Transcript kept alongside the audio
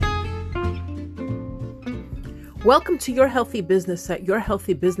Welcome to Your Healthy Business at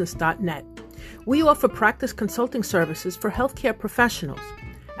yourhealthybusiness.net. We offer practice consulting services for healthcare professionals.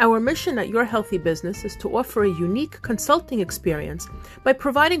 Our mission at Your Healthy Business is to offer a unique consulting experience by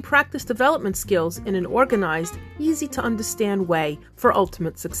providing practice development skills in an organized, easy-to-understand way for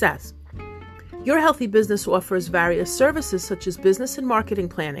ultimate success. Your Healthy Business offers various services such as business and marketing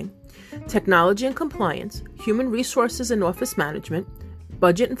planning, technology and compliance, human resources and office management,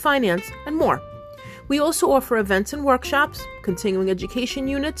 budget and finance, and more. We also offer events and workshops, continuing education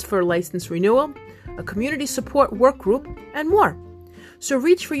units for license renewal, a community support work group, and more. So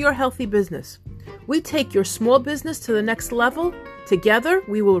reach for Your Healthy Business. We take your small business to the next level. Together,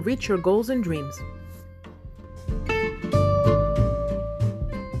 we will reach your goals and dreams.